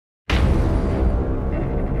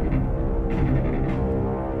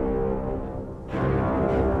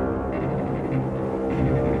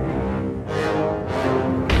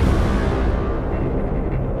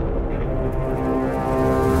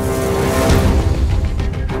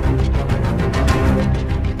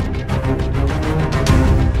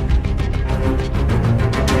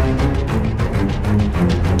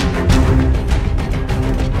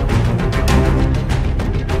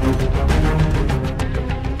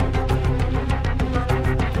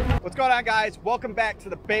going on, guys? Welcome back to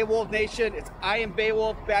the Beowulf Nation. I am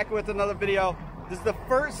Beowulf, back with another video. This is the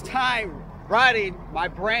first time riding my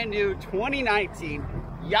brand new 2019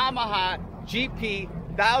 Yamaha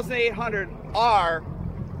GP1800R.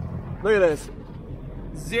 Look at this.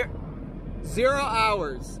 Zero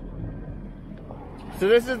hours. So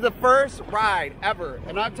this is the first ride ever,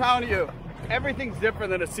 and I'm telling you, everything's different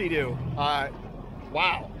than a Sea-Doo.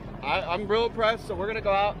 Wow. I'm real impressed. So we're gonna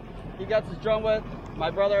go out. He got his drum with my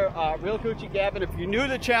brother, Real Coochie Gavin. If you're new to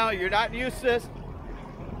the channel, you're not used to this.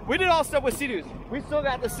 We did all stuff with Sea-Doos. We still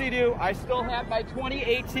got the Sea-Doo. I still have my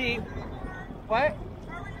 2018. What?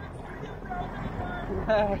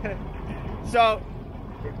 So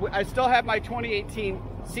I still have my 2018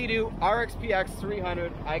 Sea-Doo RXP-X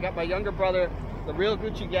 300. I got my younger brother, the Real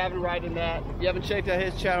Gucci Gavin, riding that. If you haven't checked out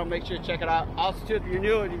his channel, make sure to check it out. Also, too, if you're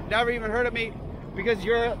new and you've never even heard of me, because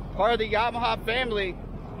you're part of the Yamaha family,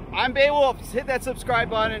 I'm Beowulf. Just hit that subscribe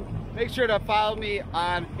button. Make sure to follow me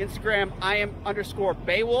on Instagram. I am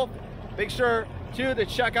 _Beowulf. Make sure too to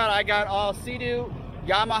check out. I got all Sea-Doo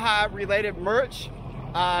Yamaha related merch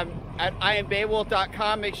at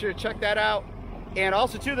iambeowulf.com. Make sure to check that out. And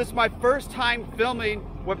also too, this is my first time filming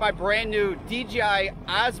with my brand new DJI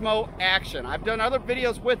Osmo Action. I've done other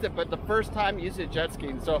videos with it, but the first time using jet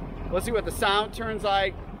skiing. So let's see what the sound turns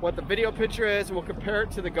like, what the video picture is, and we'll compare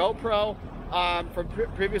it to the GoPro. From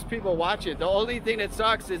previous people watching it. The only thing that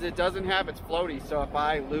sucks is it doesn't have its floaty, so if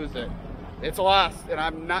I lose it, it's lost, and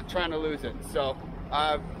I'm not trying to lose it. So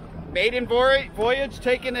maiden voyage,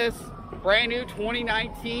 taking this brand new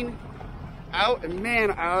 2019 out, and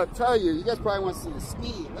man, I'll tell you, you guys probably want to see the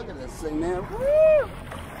speed. Look at this thing, man. Woo!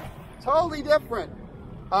 Totally different.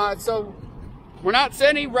 So we're not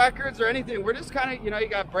setting records or anything. We're just kind of, you know, you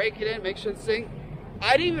got to break it in, make sure it's synced.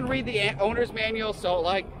 I didn't even read the owner's manual, so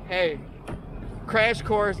like, hey, crash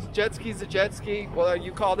course, jet ski's a jet ski. Well,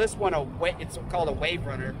 you call this one it's called a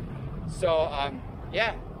Waverunner. So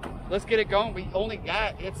yeah, let's get it going. We only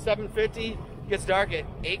got, it's 7:50, gets dark at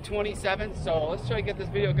 8:27, so let's try to get this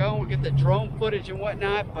video going. We'll get the drone footage and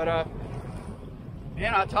whatnot, but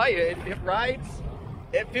man, I'll tell you, it rides,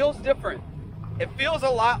 it feels different. It feels a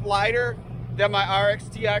lot lighter than my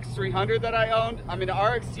RXT-X 300 that I owned. I mean, the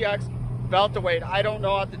RXT-X felt the weight. I don't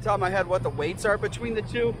know off the top of my head what the weights are between the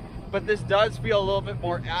two, but this does feel a little bit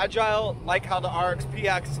more agile, like how the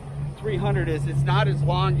RXP-X 300 is. It's not as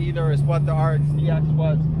long either as what the RXT-X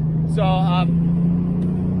was. So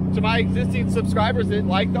to my existing subscribers that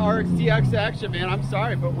like the RXT-X action, man, I'm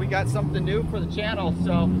sorry, but we got something new for the channel.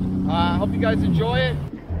 So I hope you guys enjoy it.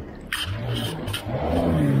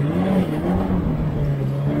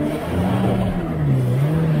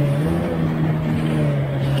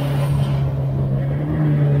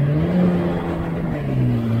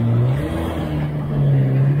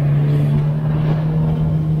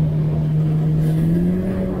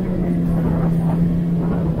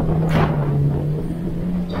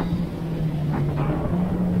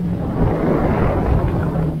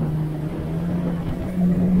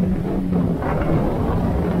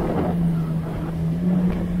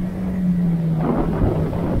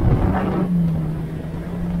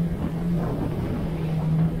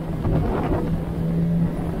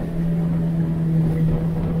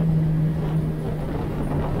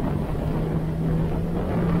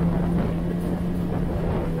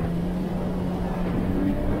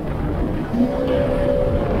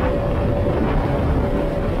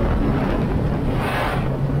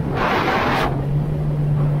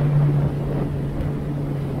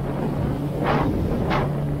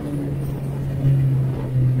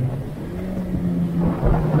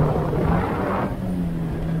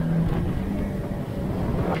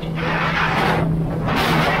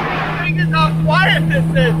 Quiet this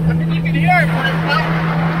is. I mean, you can hear it, but it's not.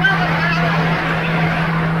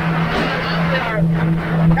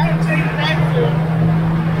 Gotta change that soon.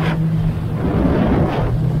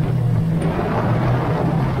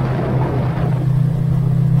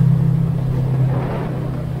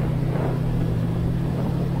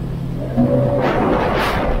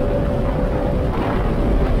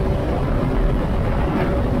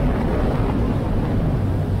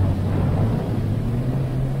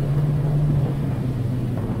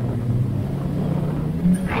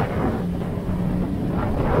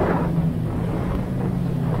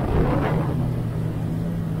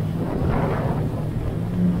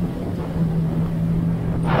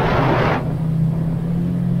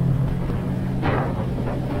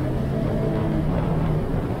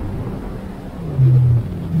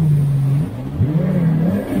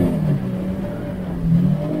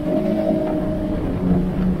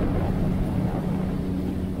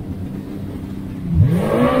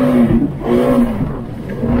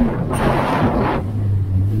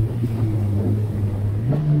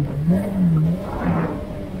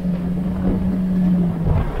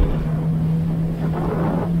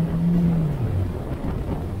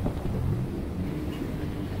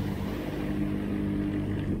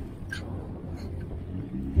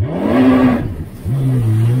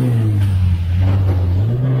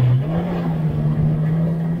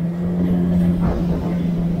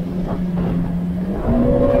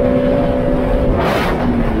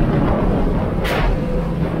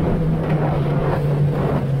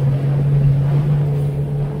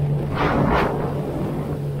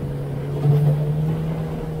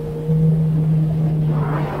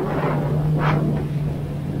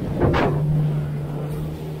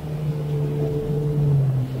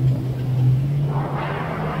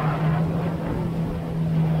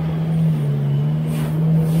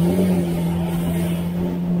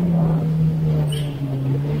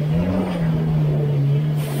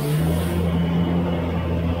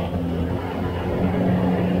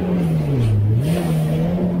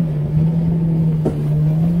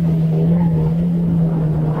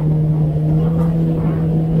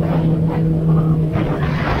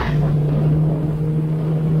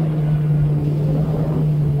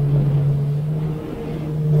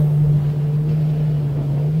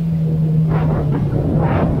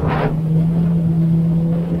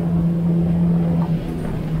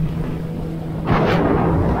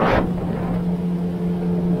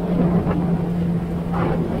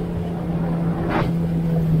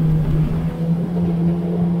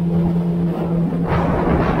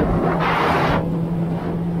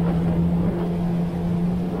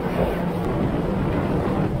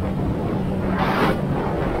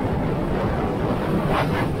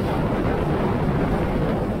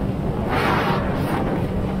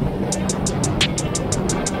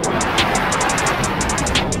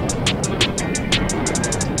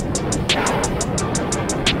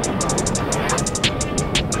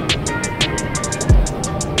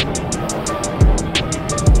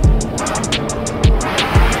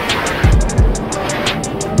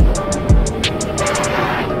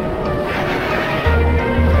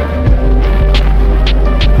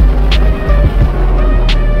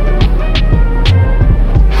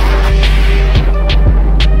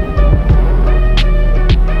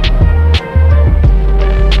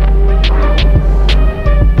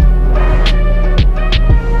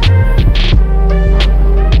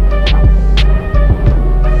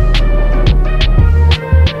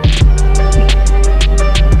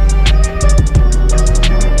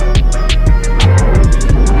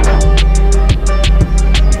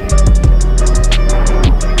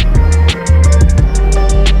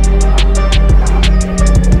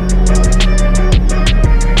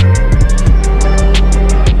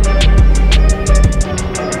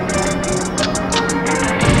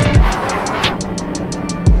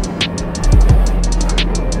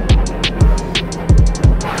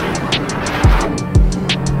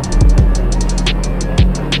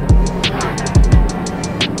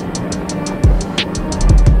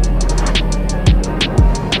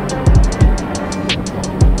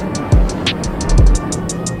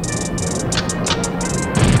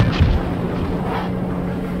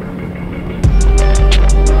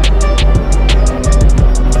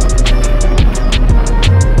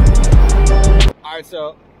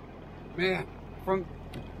 Man, from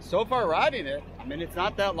so far riding it, I mean, it's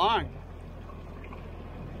not that long.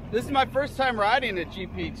 This is my first time riding a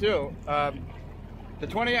GP too. The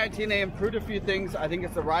 2019, they improved a few things. I think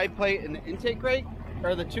it's the ride plate and the intake rate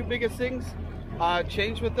are the two biggest things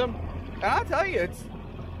changed with them. And I'll tell you,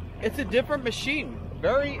 it's a different machine.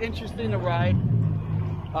 Very interesting to ride.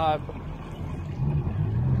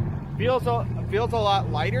 Feels a lot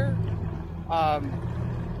lighter.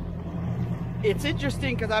 It's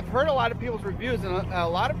interesting because I've heard a lot of people's reviews, and a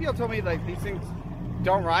lot of people told me like these things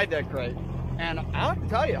don't ride that great. And I have to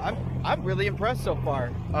tell you, I'm really impressed so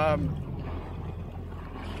far.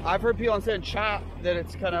 I've heard people saying chat that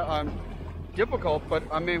it's kind of difficult, but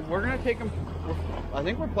I mean, we're gonna take them. I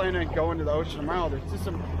think we're planning on going to the ocean tomorrow. There's just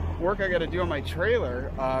some work I got to do on my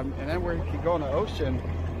trailer, and then we can go in the ocean.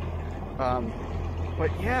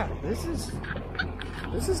 But yeah, this is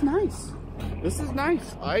nice. This is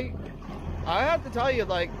nice. I have to tell you,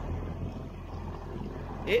 like,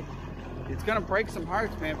 it's gonna break some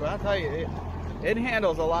hearts, man. But I'll tell you, it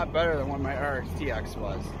handles a lot better than what my RXT-X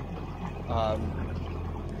was.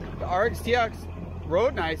 The RXT-X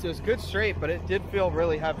rode nice. It was good straight, but it did feel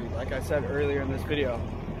really heavy. Like I said earlier in this video,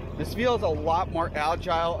 this feels a lot more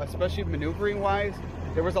agile, especially maneuvering wise.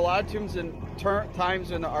 There was a lot of times in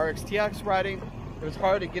the RXT-X riding, it was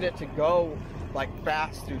hard to get it to go like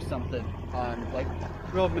fast through something on like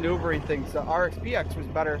real maneuvering things. The RXP-X was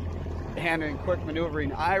better handling quick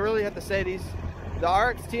maneuvering. I really have to say the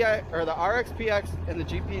RXP-X and the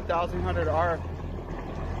GP1800R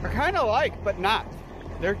are kind of alike, but not.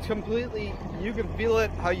 They're completely, you can feel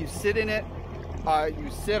it, how you sit in it.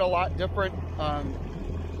 You sit a lot different.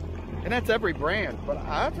 And that's every brand. But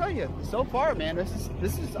I'll tell you, so far, man, this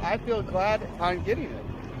is I feel glad I'm getting it.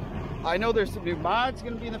 I know there's some new mods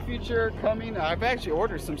going to be in the future coming. I've actually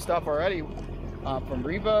ordered some stuff already from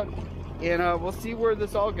Riva. And we'll see where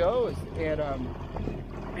this all goes. And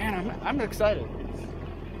man, I'm excited.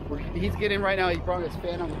 He's getting right now, he brought his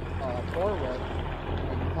Phantom 4-wheel.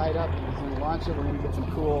 Tied up, and he's gonna launch it. We're gonna get some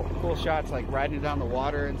cool shots, like riding down the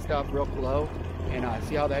water and stuff, real low, and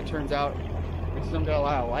see how that turns out. It's still got a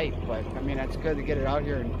lot of light, but I mean, it's good to get it out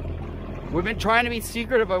here. And we've been trying to be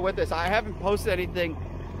secretive with this. I haven't posted anything.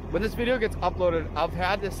 When this video gets uploaded, I've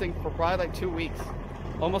had this thing for probably like 2 weeks,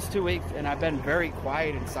 almost 2 weeks, and I've been very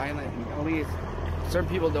quiet and silent. And only certain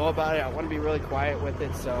people know about it. I want to be really quiet with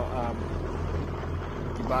it, so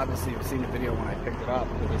you've obviously seen the video when I picked it up.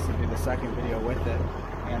 So this will be the second video with it.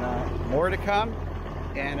 And more to come.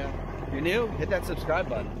 And if you're new, hit that subscribe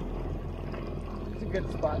button. It's a good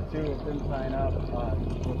spot too. It's been tying up.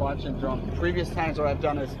 We're launching drone. Previous times what I've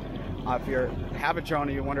done is, if you have a drone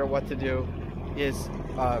and you wonder what to do, is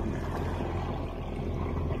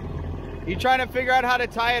you trying to figure out how to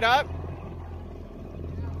tie it up?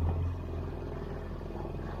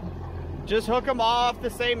 Just hook them all off the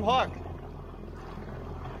same hook.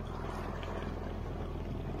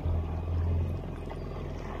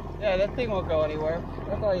 Yeah, that thing won't go anywhere.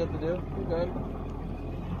 That's all you have to do. You're good.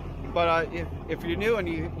 But if you're new and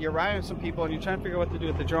you're riding with some people and you're trying to figure out what to do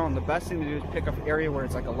with the drone, the best thing to do is pick up an area where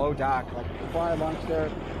it's like a low dock. Like before I launch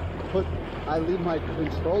there, I leave my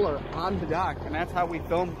controller on the dock, and that's how we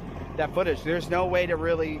film that footage. There's no way to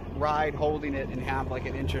really ride holding it and have like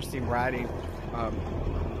an interesting riding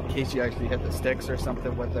in case you actually hit the sticks or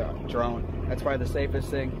something with the drone. That's probably the safest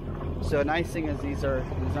thing. So the nice thing is these are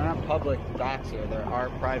not public docks here, they are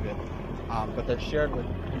private, but they're shared with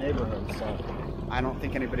neighborhoods, so I don't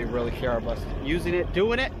think anybody really care of us using it,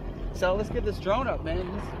 doing it. So let's get this drone up, man.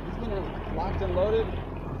 He's gonna locked and loaded,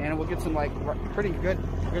 and we'll get some like pretty good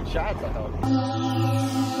shots, I hope.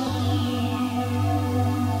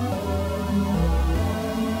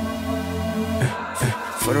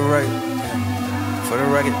 For the rugged, for the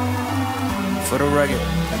rugged, for the rugged.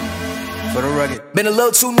 For the rugged. Been a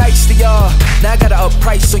little too nice to y'all. Now I gotta up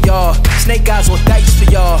price on y'all. Snake eyes on dice for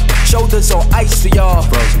y'all. Shoulders on ice for y'all.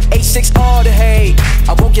 8-6 all the hay.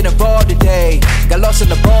 I won't get involved today. Got lost in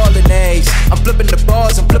the ball and A's. I'm flipping the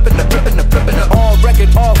bars. I'm flipping the on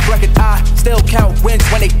record, off record. I still count wins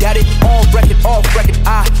when they doubt it. On record, off record.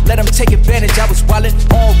 I let them take advantage. I was wildin'.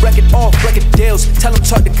 On record, off record deals. Tell them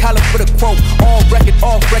talk to Colin for the quote. On record,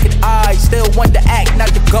 off record. I still want to act,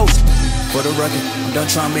 not the ghost. For the record, I'm done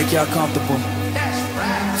trying to make y'all comfortable.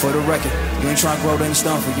 For the record, you ain't trying to grow, then it's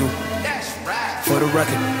done for you. For the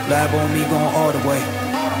record, lab on me going all the way.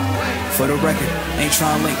 For the record, ain't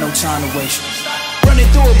trying to make no time to waste. Running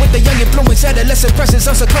through it with the young influence, adolescent presence,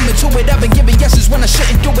 I'm succumbing to it. I've been giving yeses when I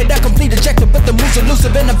shouldn't do it. I complete ejected, but the moves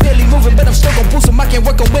elusive, and I'm barely moving, but I'm still gon' boost them. I can't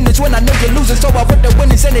work on winners when I know you're losing, so I work the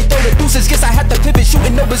winners and they throw the deuces. Guess I have to pivot,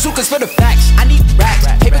 shooting no bazookas for the facts. I need racks,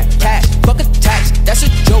 paper cash, fuck a tax, that's a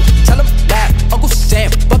joke. Tell them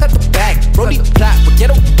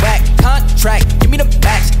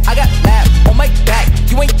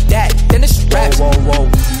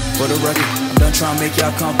For the record, I'm done trying to make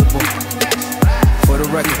y'all comfortable. For the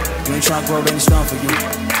record, you ain't trying to grow, then it's done for you.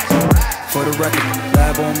 For the record,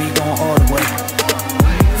 lab on me going all the way.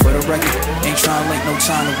 For the record, ain't trying to link, no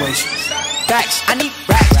time to waste. Facts, I need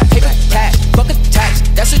racks, paper cash, fuck a tax,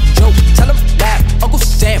 that's a joke, tell them laugh. Uncle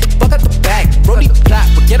Sam, fuck out the bag, Brody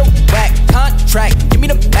plot, but get a whack. Contract, give me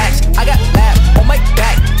the max, I got lab on my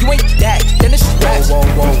back, you ain't that, then it's raps. Whoa,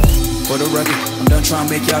 whoa, whoa, for the record, I'm done trying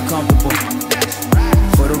to make y'all comfortable.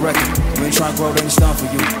 For the record, you ain't trying to grow, then it's done for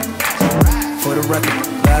you. For the record,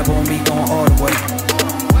 lab on me going all the way.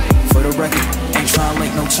 For the record, ain't trying to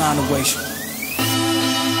link, no time to waste.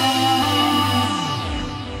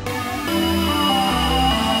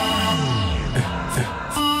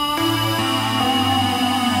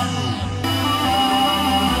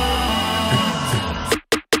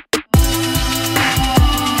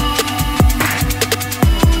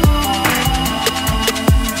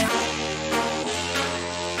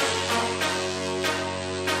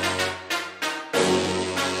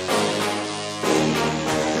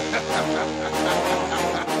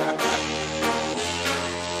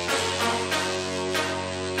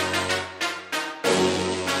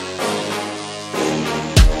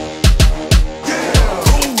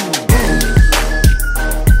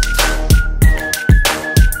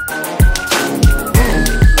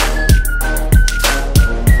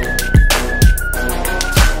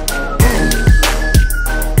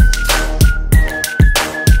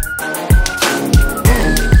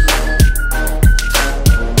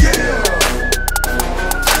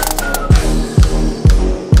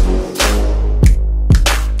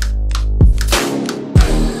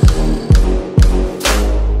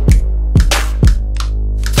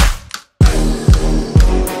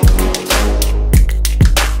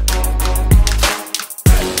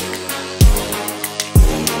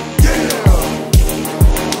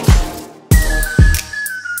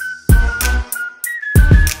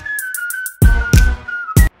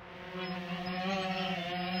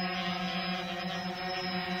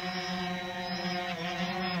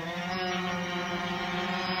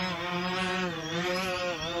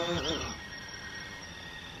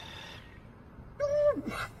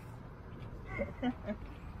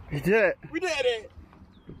 We did it. We did it.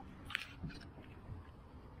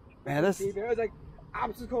 Man, this. See, there was like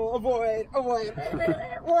obstacle, avoid, warning,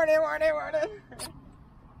 warning.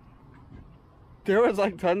 There was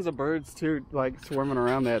like tons of birds too, like swarming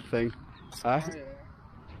around that thing.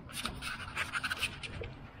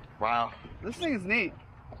 Wow, this thing is neat.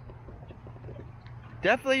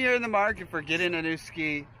 Definitely, you're in the market for getting a new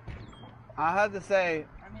ski. I have to say,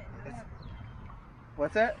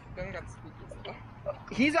 what's that?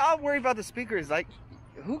 He's all worried about the speakers. Like,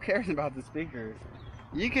 who cares about the speakers?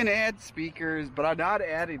 You can add speakers, but I'm not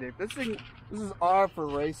adding it. This is all for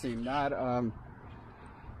racing, not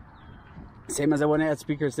same as I want to add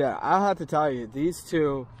speakers there. I'll have to tell you, these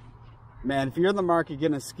two, man, if you're in the market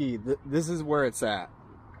getting a ski, this is where it's at.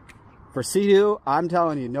 For Sea-Doo, I'm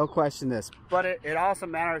telling you, no question this. But it also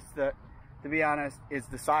matters, to be honest, is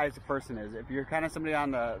the size the person is. If you're kind of somebody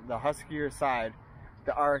on the huskier side,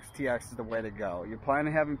 the RXT-X is the way to go. You're planning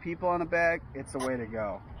on having people on the back, it's the way to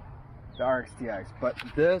go. The RXT-X. But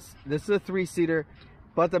this is a 3-seater,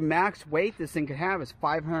 but the max weight this thing could have is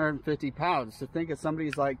 550 pounds. So think of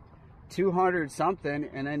somebody's like 200 something,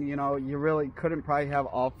 and then, you know, you really couldn't probably have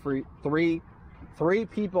all three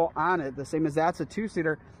people on it, the same as that's a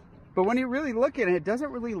 2-seater. But when you really look at it, it doesn't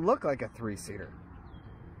really look like a 3-seater.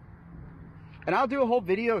 And I'll do a whole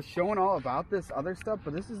video showing all about this other stuff,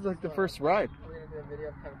 but this is like the first ride. We're gonna do a video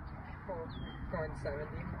of him going 70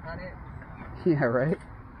 on it. Yeah, right.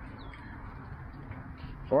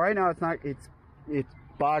 Well, right now it's not. It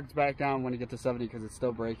bogs back down when you get to 70 because it's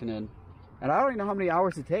still breaking in. And I don't even know how many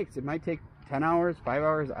hours it takes. It might take 10 hours, 5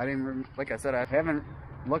 hours. I didn't even, like I said, I haven't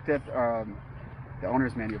looked at the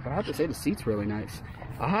owner's manual, but I have to say the seat's really nice.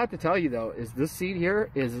 I have to tell you though, is this seat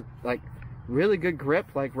here is like really good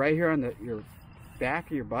grip, like right here on your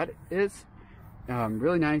back of your butt is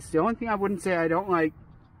really nice. The only thing I wouldn't say I don't like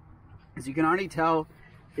is you can already tell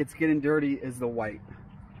it's getting dirty is the white.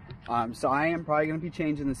 So I am probably going to be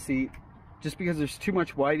changing the seat just because there's too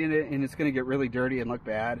much white in it and it's going to get really dirty and look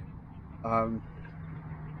bad.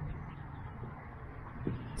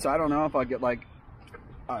 So I don't know if I'll get like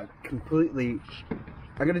completely.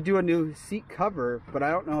 I'm going to do a new seat cover, but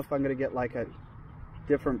I don't know if I'm going to get like a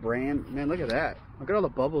different brand. Man, look at that. Look at all the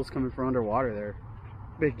bubbles coming from underwater there.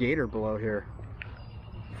 Big gator below here.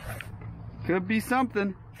 Could be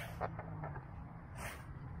something.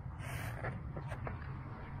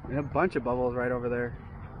 And a bunch of bubbles right over there.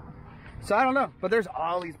 So I don't know, but there's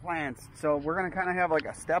all these plans. So we're gonna kind of have like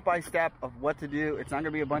a step-by-step of what to do. It's not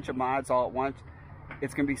gonna be a bunch of mods all at once.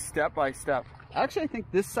 It's gonna be step-by-step. Actually, I think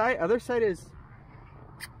this side, other side is,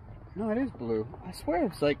 no, it is blue. I swear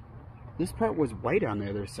it's like, this part was white on the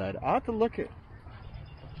other side. I'll have to look at,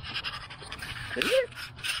 is it?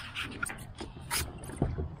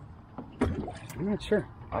 I'm not sure.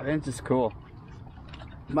 Oh, that's just cool.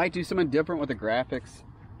 Might do something different with the graphics.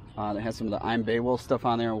 That has some of the I'm Beowulf stuff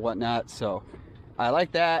on there and whatnot. So I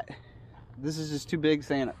like that. This is just too big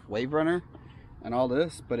saying Waverunner and all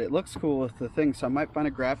this, but it looks cool with the thing. So I might find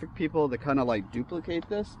a graphic people to kind of like duplicate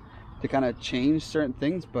this, to kind of change certain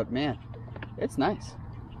things. But man, it's nice.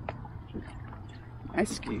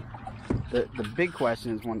 Nice ski. The big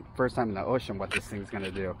question is, when first time in the ocean, what this thing's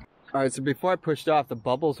gonna do. All right, so before I pushed off, the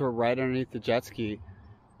bubbles were right underneath the jet ski.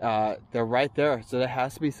 They're right there, so there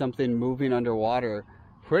has to be something moving underwater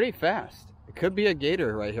pretty fast. It could be a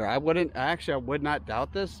gator right here. I would not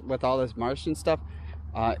doubt this with all this Martian stuff.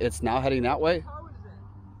 It's now heading that way.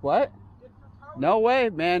 What? No way,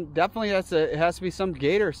 man. Definitely it has to be some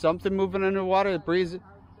gator, something moving underwater. The breeze.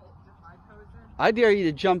 I dare you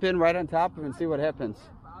to jump in right on top of it and see what happens.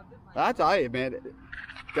 I tell you, man.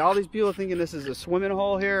 All these people thinking this is a swimming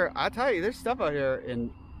hole here. I tell you, there's stuff out here,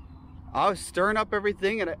 and I was stirring up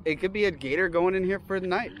everything, and it could be a gator going in here for the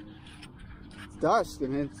night. It's dusk. I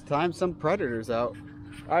mean, it's time some predators out.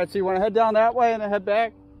 All right, so you want to head down that way and then head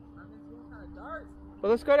back? Well,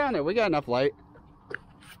 let's go down there. We got enough light.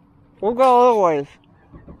 We'll go a little ways.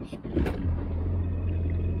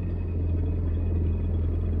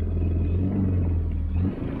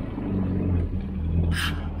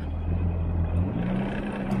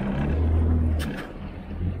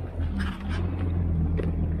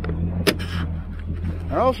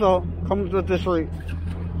 It also comes with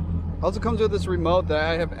this remote that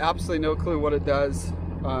I have absolutely no clue what it does.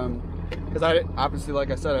 Because I obviously,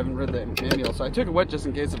 like I said, I haven't read the manual, so I took it with just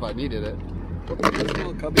in case if I needed it. This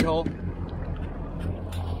little cubby hole.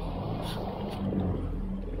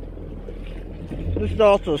 This is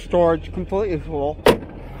also storage, completely full.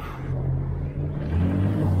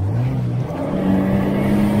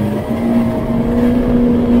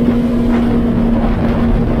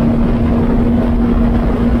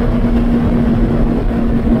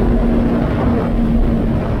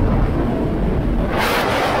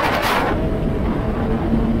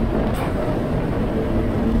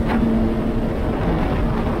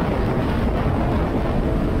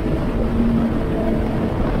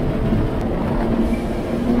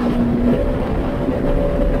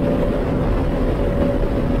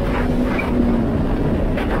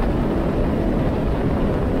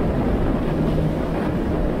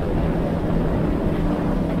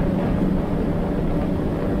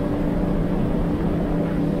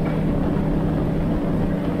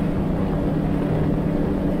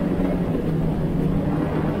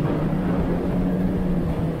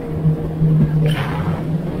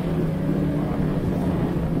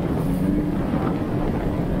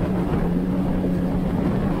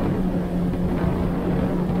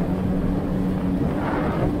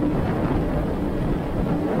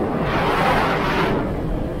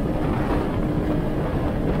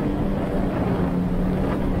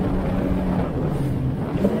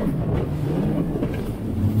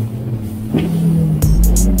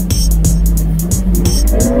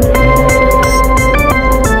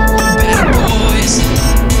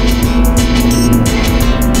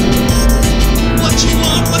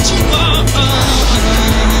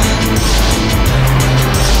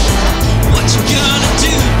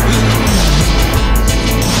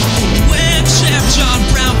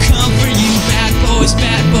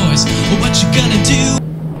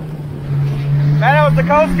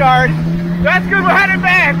 Coast Guard. That's good, we're headed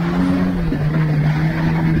back.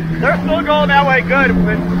 They're still going that way, good,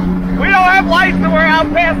 but we don't have lights and we're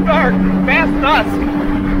out past dark, past dusk.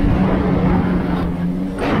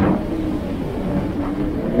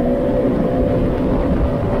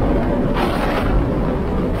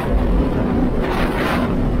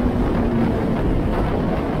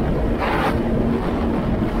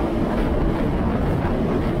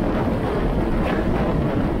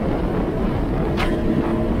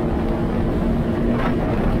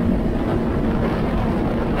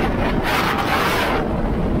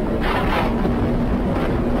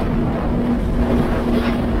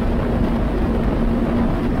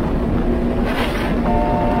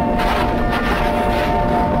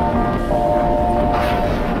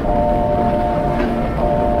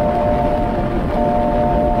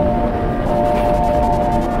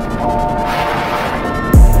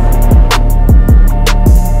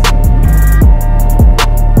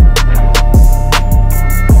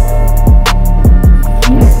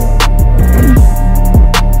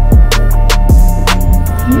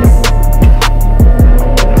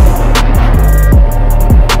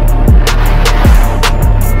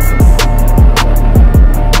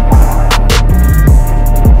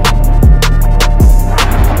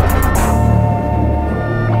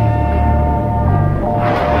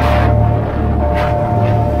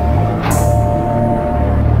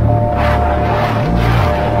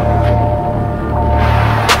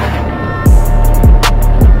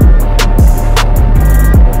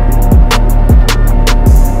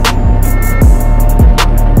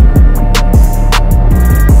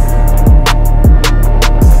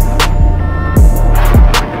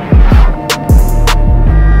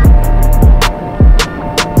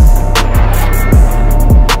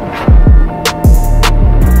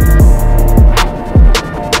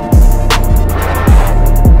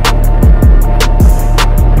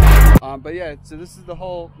 So this is the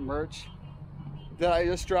whole merch that I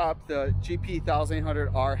just dropped, the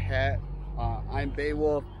GP1800R hat. I'm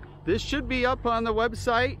Beowulf. This should be up on the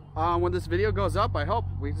website when this video goes up, I hope.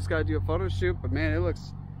 We just got to do a photo shoot, but man, it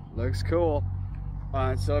looks cool.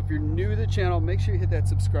 So if you're new to the channel, make sure you hit that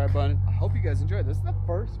subscribe button. I hope you guys enjoyed. This is the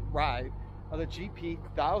first ride of the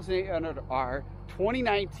GP1800R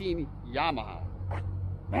 2019 Yamaha.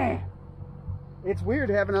 Man, it's weird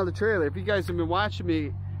having on the trailer. If you guys have been watching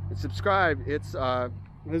me and subscribed, it's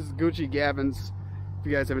this is Gucci Gavin's. If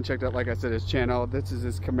you guys haven't checked out, like I said, his channel, this is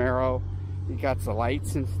his Camaro. He got the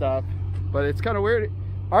lights and stuff, but it's kind of weird.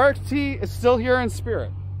 RXT is still here in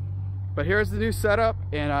spirit, but here's the new setup,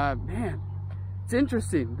 and man, it's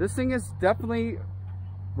interesting. This thing is definitely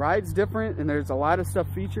rides different, and there's a lot of stuff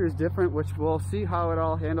features different, which we'll see how it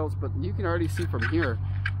all handles. But you can already see from here,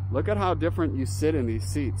 look at how different you sit in these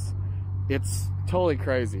seats. It's totally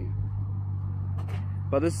crazy.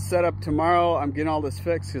 But this is set up tomorrow. I'm getting all this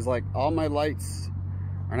fixed because like all my lights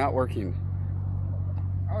are not working.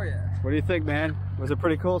 Oh yeah. What do you think, man? Was it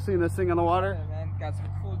pretty cool seeing this thing on the water? Yeah, man. Got some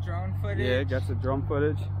cool drone footage. Yeah, got some drone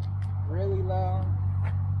footage. Really low.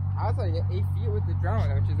 I was like 8 feet with the drone,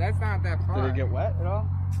 that's not that far. Did it get wet at all?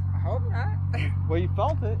 I hope not. Well, you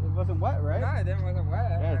felt it. It wasn't wet, right? No, it wasn't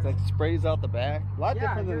wet. Yeah, it's like sprays out the back. A lot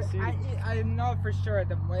different than the seat. I know for sure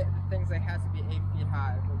the things like has to be 8 feet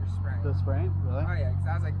high for the spraying. The spraying? Really? Oh yeah, because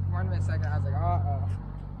I was like 1 minute second, I was like, uh-oh.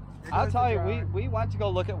 I'll tell you, we went to go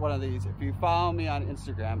look at one of these. If you follow me on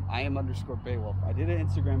Instagram, I am_Beowulf. I did an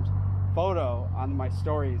Instagram photo on my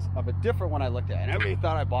stories of a different one I looked at, and everybody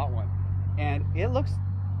thought I bought one. And it looks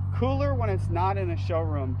cooler when it's not in a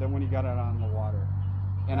showroom than when you got it on the water.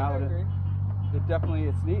 And I would agree. It definitely,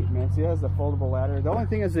 it's neat, man. See, it has the foldable ladder. The only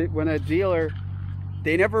thing is that when a dealer,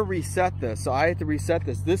 they never reset this, so I had to reset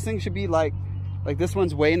this. This thing should be like this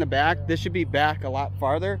one's way in the back. Yeah. This should be back a lot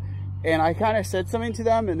farther. And I kind of said something to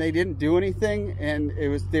them, and they didn't do anything, and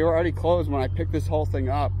they were already closed when I picked this whole thing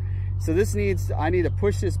up. So I need to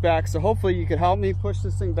push this back. So hopefully you could help me push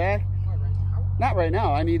this thing back. Not right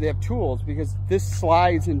now. I need to have tools because this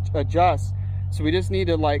slides and adjusts. So we just need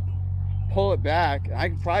to like pull it back. I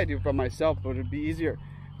could probably do it by myself, but it'd be easier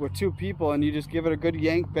with 2 people, and you just give it a good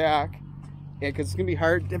yank back. Because it's gonna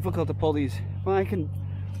be difficult to pull these. Well, I can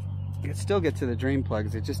still get to the drain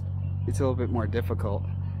plugs. It's a little bit more difficult.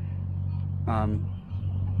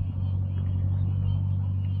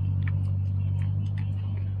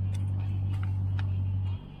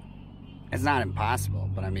 It's not impossible,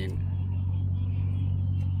 but I mean,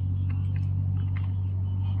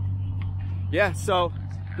 yeah, so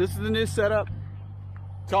this is the new setup.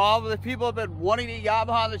 To all of the people who have been wanting a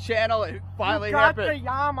Yamaha on the channel, it finally happened. The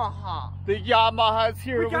Yamaha. The Yamaha's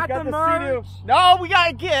here. We got the merch. No, we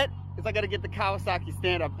gotta get. I gotta get the Kawasaki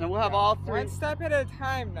stand-up, and we'll have all 3. One step at a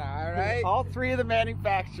time now, all right? All 3 of the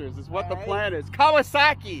manufacturers is what the plan is.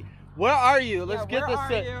 Kawasaki, where are you? Let's get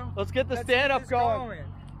the stand-up going.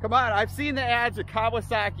 Come on, I've seen the ads at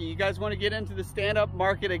Kawasaki. You guys want to get into the stand-up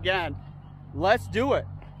market again? Let's do it.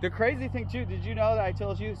 The crazy thing too, did you know that I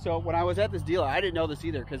told you? So when I was at this dealer, I didn't know this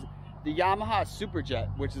either, because the Yamaha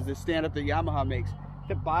Superjet, which is the stand-up that Yamaha makes,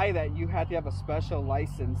 to buy that you have to have a special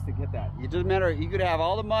license to get that. It doesn't matter, you could have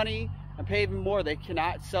all the money and pay even more. They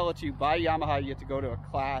cannot sell it to you by Yamaha. You have to go to a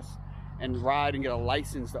class and ride and get a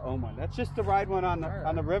license to own one. That's just to ride one on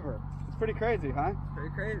the river. It's pretty crazy, huh? Pretty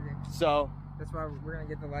crazy. So that's why we're gonna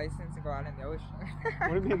get the license and go out in the ocean. What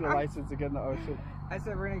do you mean the license to get in the ocean? I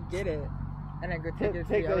said we're gonna get it and then go take it to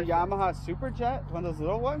the ocean. Yamaha Superjet, one of those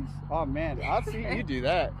little ones. Oh man, I'll see you do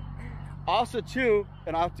that. Also too,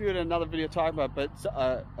 and I'll do it in another video talking about, but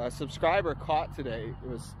a subscriber caught today. It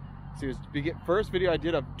was the first video I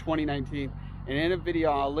did of 2019, and in a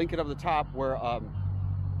video I'll link it up at the top where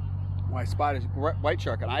I spotted a white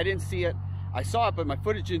shark, and I didn't see it. I saw it, but my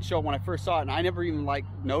footage didn't show when I first saw it, and I never even like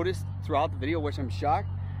noticed throughout the video, which I'm shocked.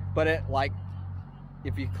 But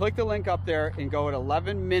if you click the link up there and go at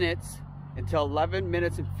 11 minutes until 11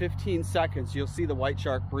 minutes and 15 seconds, you'll see the white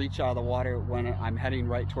shark breach out of the water when I'm heading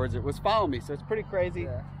right towards it. It was following me, so it's pretty crazy.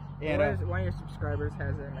 Yeah. And one of your subscribers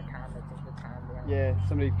has it in the comments at the time. Yeah,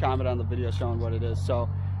 somebody commented on the video showing what it is. So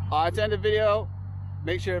at the end of the video,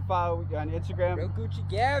 make sure to follow on Instagram. Real Gucci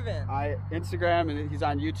Gavin. Instagram, and he's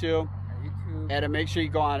on YouTube. And make sure you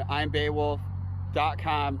go on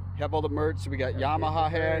I'mBeowulf.com. Have all the merch. So we got Yamaha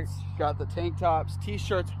hats, got the tank tops,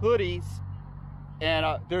 t-shirts, hoodies, and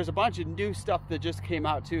there's a bunch of new stuff that just came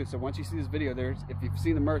out too. So once you see this video, if you've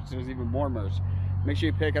seen the merch, there's even more merch. Make sure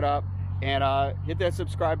you pick it up and hit that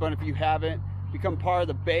subscribe button if you haven't. Become part of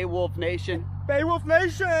the Beowulf Nation. Beowulf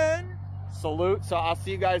Nation! Salute. So I'll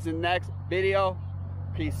see you guys in the next video.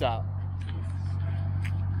 Peace out.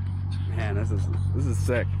 Man, this is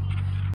sick.